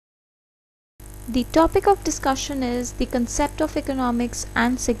The topic of discussion is the concept of economics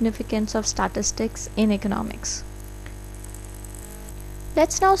and significance of statistics in economics.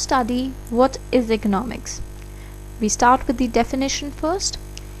 Let's now study what is economics. We start with the definition first.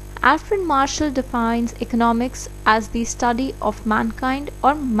 Alfred Marshall defines economics as the study of mankind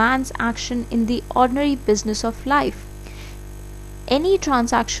or man's action in the ordinary business of life. Any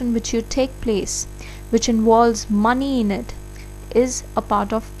transaction which you take place, which involves money in it, is a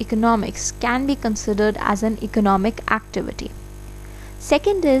part of economics, can be considered as an economic activity.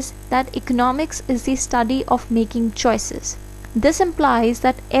 Second is that economics is the study of making choices. This implies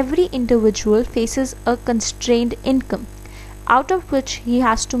that every individual faces a constrained income, out of which he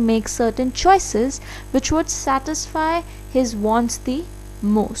has to make certain choices which would satisfy his wants the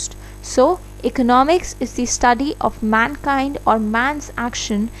most. So, economics is the study of mankind or man's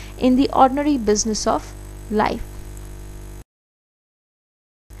action in the ordinary business of life.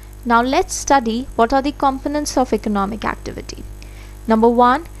 Now let's study what are the components of economic activity. Number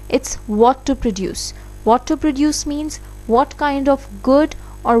one, it's what to produce. What to produce means what kind of good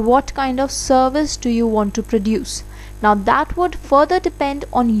or what kind of service do you want to produce. Now that would further depend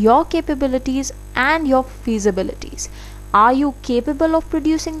on your capabilities and your feasibilities. Are you capable of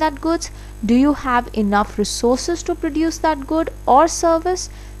producing that goods? Do you have enough resources to produce that good or service?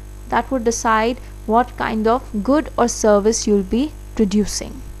 That would decide what kind of good or service you'll be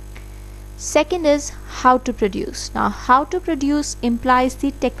producing. Second is how to produce. Now, how to produce implies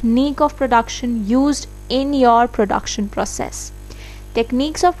the technique of production used in your production process.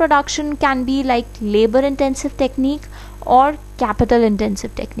 Techniques of production can be like labor intensive technique or capital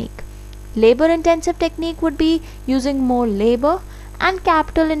intensive technique. Labor intensive technique would be using more labor, and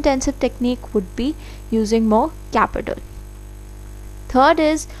capital intensive technique would be using more capital. Third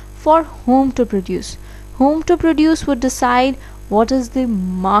is for whom to produce. Whom to produce would decide what is the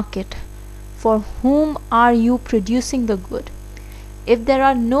market. For whom are you producing the good? If there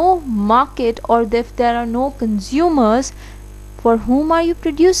are no market or if there are no consumers, for whom are you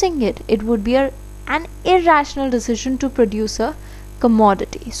producing it? It would be an irrational decision to produce a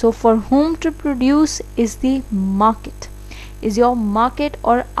commodity. So for whom to produce is the market. Is your market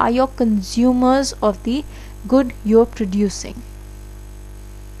or are your consumers of the good you're producing?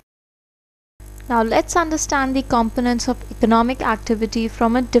 Now let's understand the components of economic activity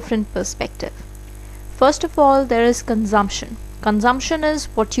from a different perspective. First of all, there is consumption. Consumption is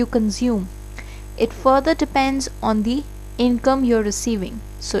what you consume. It further depends on the income you're receiving.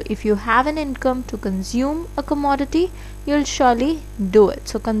 So if you have an income to consume a commodity, you'll surely do it.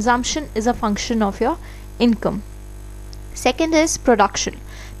 So consumption is a function of your income. Second is production.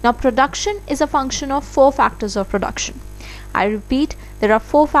 Now production is a function of four factors of production. I repeat, there are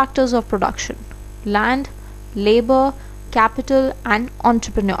four factors of production: land, labor, capital, and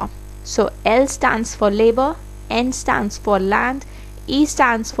entrepreneur. So L stands for labor, N stands for land, E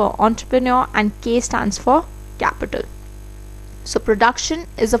stands for entrepreneur, and K stands for capital. So production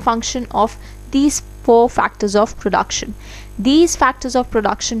is a function of these four factors of production. These factors of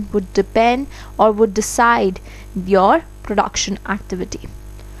production would depend or would decide your production activity.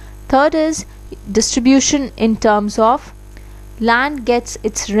 Third is distribution in terms of land gets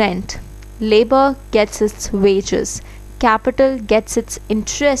its rent, labor gets its wages, capital gets its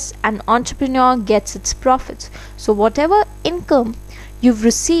interest, and entrepreneur gets its profits. So whatever income you've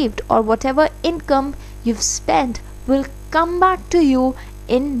received or whatever income you've spent will come back to you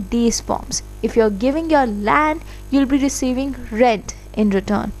in these forms. If you're giving your land, you'll be receiving rent in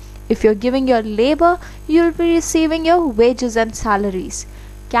return. If you're giving your labor, you'll be receiving your wages and salaries.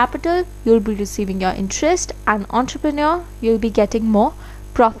 Capital, you'll be receiving your interest, and entrepreneur, you'll be getting more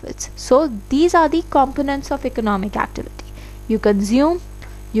profits. So these are the components of economic activity. You consume,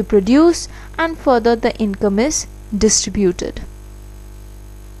 you produce, and further the income is distributed.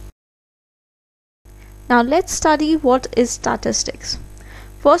 Now let's study what is statistics.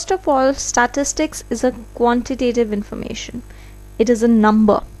 First of all, statistics is a quantitative information. It is a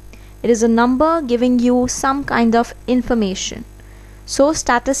number. It is a number giving you some kind of information. So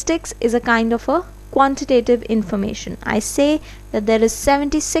statistics is a kind of a quantitative information. I say that there is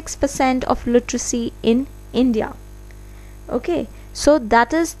 76% of literacy in India. Okay, so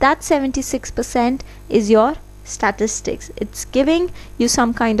that 76% is your statistics. It's giving you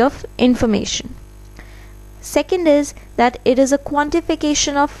some kind of information. Second is that it is a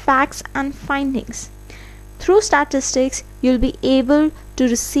quantification of facts and findings. Through statistics, you'll be able to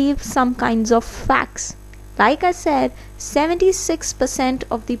receive some kinds of facts. Like I said, 76%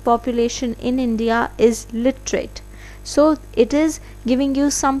 of the population in India is literate. So it is giving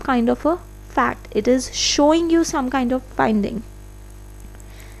you some kind of a fact. It is showing you some kind of finding.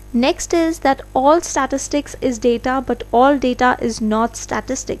 Next is that all statistics is data, but all data is not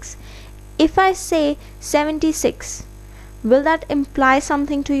statistics. If I say 76, will that imply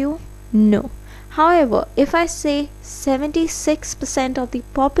something to you? No. However, if I say 76% of the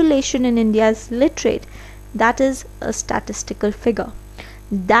population in India is literate, that is a statistical figure.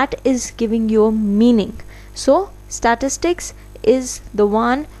 That is giving you a meaning. So, statistics is the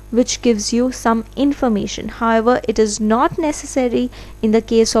one which gives you some information. However, it is not necessary in the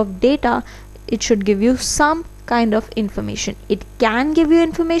case of data. It should give you some kind of information. It can give you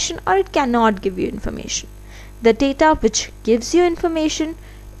information or it cannot give you information. The data which gives you information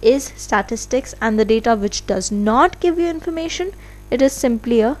is statistics, and the data which does not give you information, it is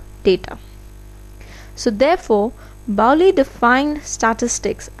simply a data. So therefore, Bowley defined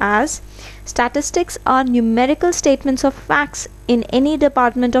statistics as statistics are numerical statements of facts in any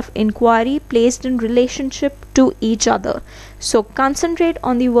department of inquiry placed in relationship to each other. So concentrate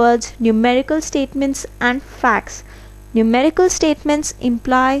on the words numerical statements and facts. Numerical statements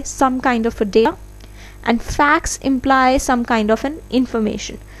imply some kind of a data, and facts imply some kind of an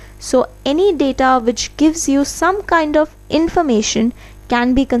information. So any data which gives you some kind of information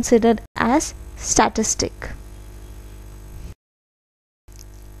can be considered as statistic.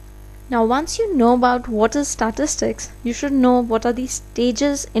 Now once you know about what is statistics, you should know what are the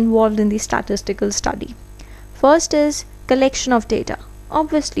stages involved in the statistical study. First is collection of data.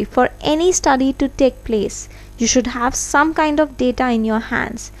 Obviously, for any study to take place, you should have some kind of data in your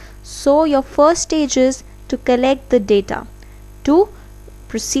hands. So your first stage is to collect the data to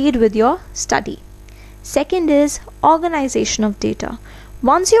proceed with your study. Second is organization of data.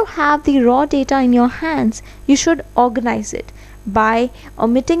 Once you have the raw data in your hands, you should organize it by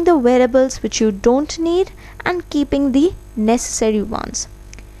omitting the variables which you don't need and keeping the necessary ones.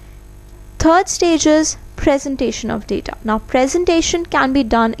 Third stage is presentation of data. Now presentation can be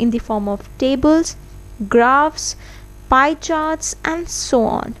done in the form of tables, graphs, pie charts and so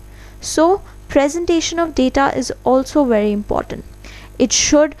on. So presentation of data is also very important. It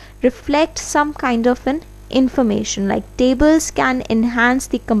should reflect some kind of an information, like tables can enhance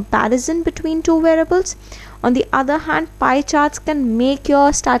the comparison between two variables. On the other hand, pie charts can make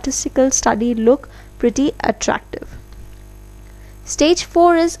your statistical study look pretty attractive. Stage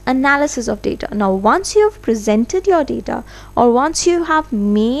 4 is analysis of data. Now once you have presented your data, or once you have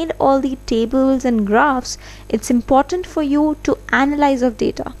made all the tables and graphs, it's important for you to analyze of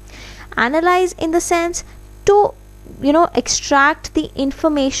data. Analyze in the sense to extract the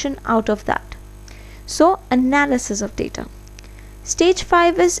information out of that. So analysis of data. Stage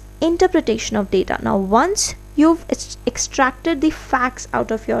 5 is interpretation of data. Now once you've extracted the facts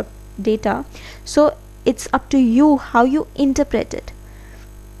out of your data, so it's up to you how you interpret it.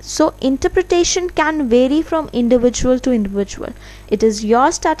 So interpretation can vary from individual to individual. It is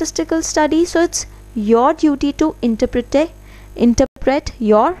your statistical study, so it's your duty to interpret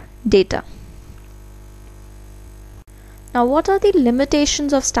your data. Now what are the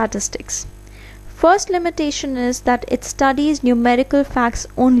limitations of statistics? First limitation is that it studies numerical facts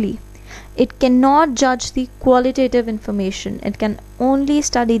only. It cannot judge the qualitative information. It can only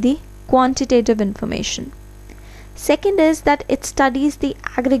study the quantitative information. Second is that it studies the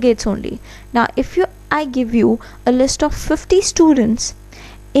aggregates only. Now if I give you a list of 50 students,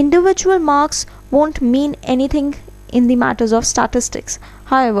 individual marks won't mean anything in the matters of statistics.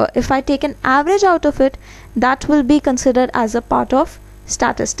 However, if I take an average out of it, that will be considered as a part of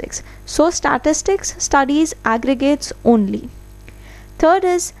statistics. So statistics studies aggregates only. Third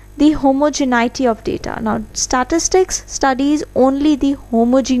is the homogeneity of data. Now statistics studies only the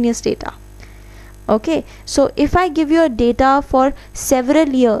homogeneous data. Okay, so if I give you a data for several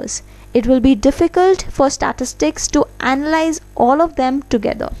years, it will be difficult for statistics to analyze all of them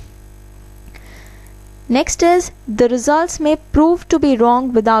together. Next is the results may prove to be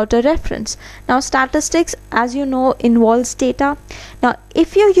wrong without a reference. Now statistics, as you know, involves data. Now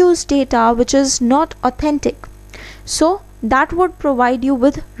if you use data which is not authentic, so that would provide you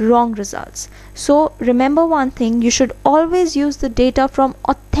with wrong results. So remember one thing, you should always use the data from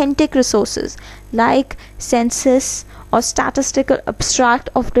authentic resources like census or statistical abstract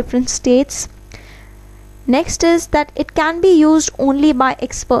of different states. Next is that it can be used only by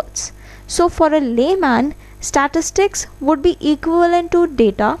experts. So for a layman, statistics would be equivalent to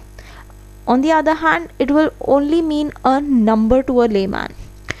data. On the other hand, it will only mean a number to a layman.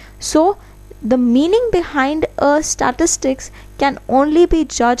 So the meaning behind a statistics can only be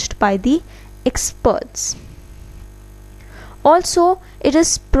judged by the experts. Also, it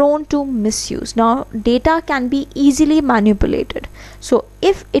is prone to misuse. Now data can be easily manipulated. So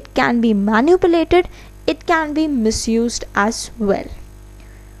if it can be manipulated, it can be misused as well.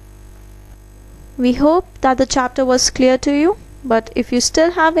 We hope that the chapter was clear to you, but if you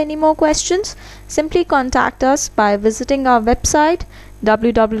still have any more questions, simply contact us by visiting our website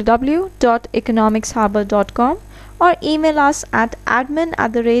www.economicsharbour.com or email us at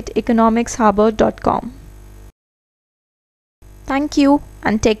admin@economicsharbour.com. Thank you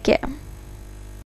and take care.